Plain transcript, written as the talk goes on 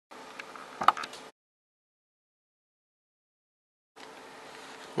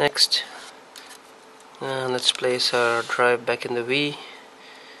Next, let's place our drive back in the Wii.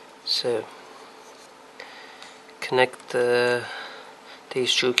 So connect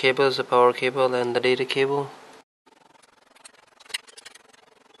these two cables, the power cable and the data cable.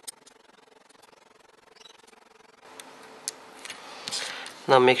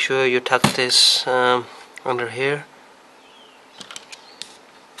 Now make sure you tuck this under here.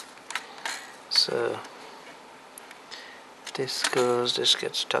 So this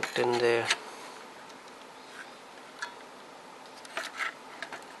gets tucked in there.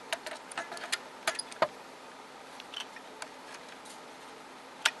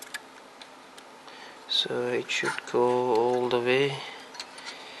 So it should go all the way,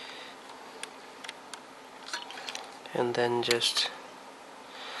 and then just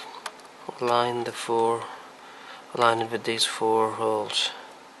align it with these 4 holes.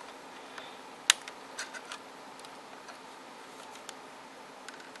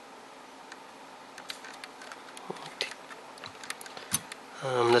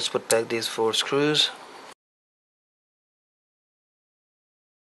 Let's put back these 4 screws.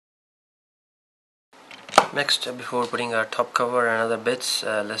 Next, before putting our top cover and other bits,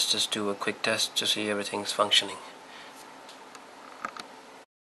 let's just do a quick test to see everything's functioning.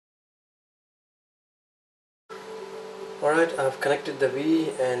 Alright, I've connected the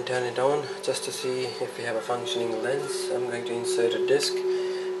Wii and turned it on just to see if we have a functioning lens. I'm going to insert a disc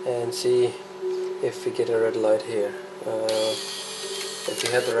and see if we get a red light here. If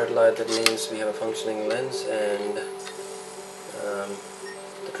we have the red light, that means we have a functioning lens and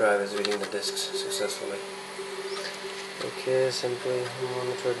the drive is reading the discs successfully. Okay, simply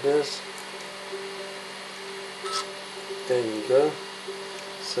monitor this. There you go.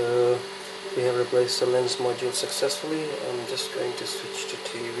 So we have replaced the lens module successfully. I'm just going to switch to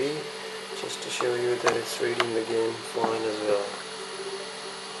TV just to show you that it's reading the game fine as well.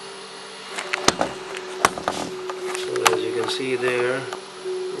 So as you can see there,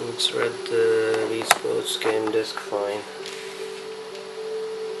 it's read the Wii Sports game disc fine.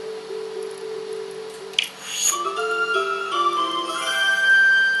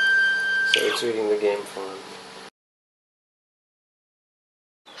 So it's reading the game fine.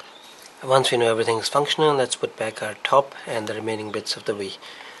 Once we know everything is functional, let's put back our top and the remaining bits of the Wii.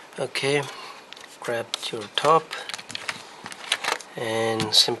 Okay, grab your top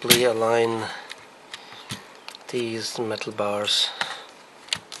and simply align these metal bars,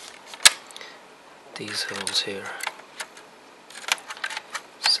 these holes here.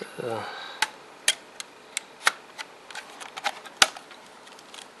 So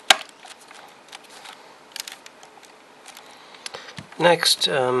next,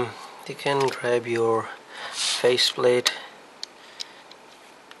 you can grab your faceplate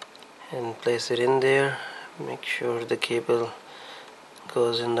and place it in there. Make sure the cable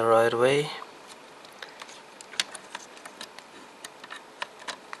goes in the right way.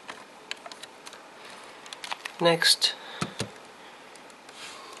 Next,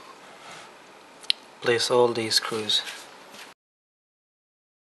 place all these screws.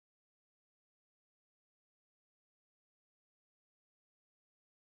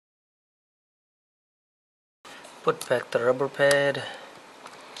 Put back the rubber pad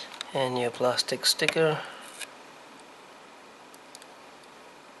and your plastic sticker.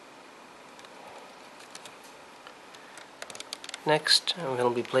 Next, I'm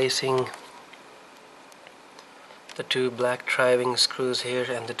going to be placing the 2 black driving screws here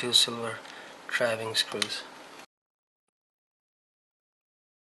and the 2 silver driving screws.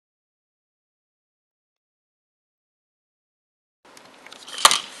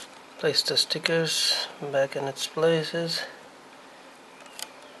 Place the stickers back in its places.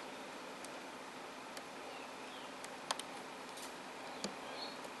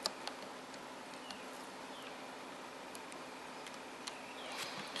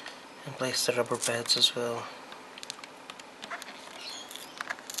 And place the rubber pads as well.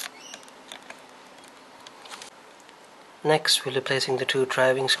 Next, we'll be placing the 2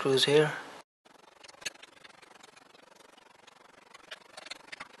 driving screws here.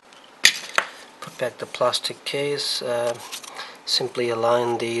 Put back the plastic case. Simply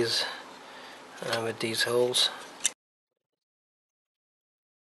align these with these holes.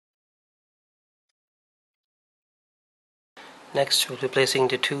 Next, we'll be placing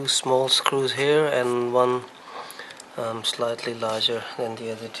the 2 small screws here and one slightly larger than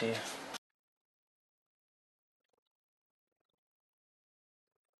the other 2.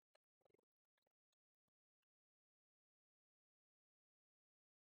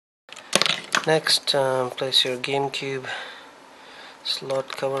 Next, place your GameCube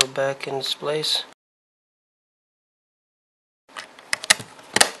slot cover back in its place.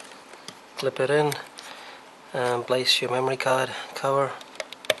 clip it in and place your memory card cover.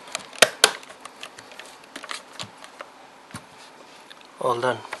 All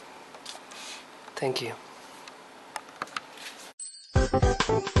done. Thank you.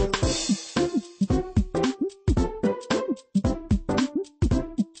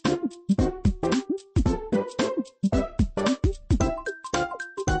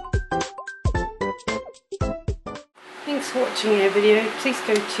 Thanks for watching our video. Please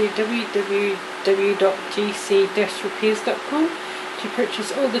go to www.gc-repairs.com to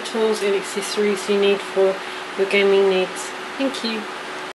purchase all the tools and accessories you need for your gaming needs. Thank you.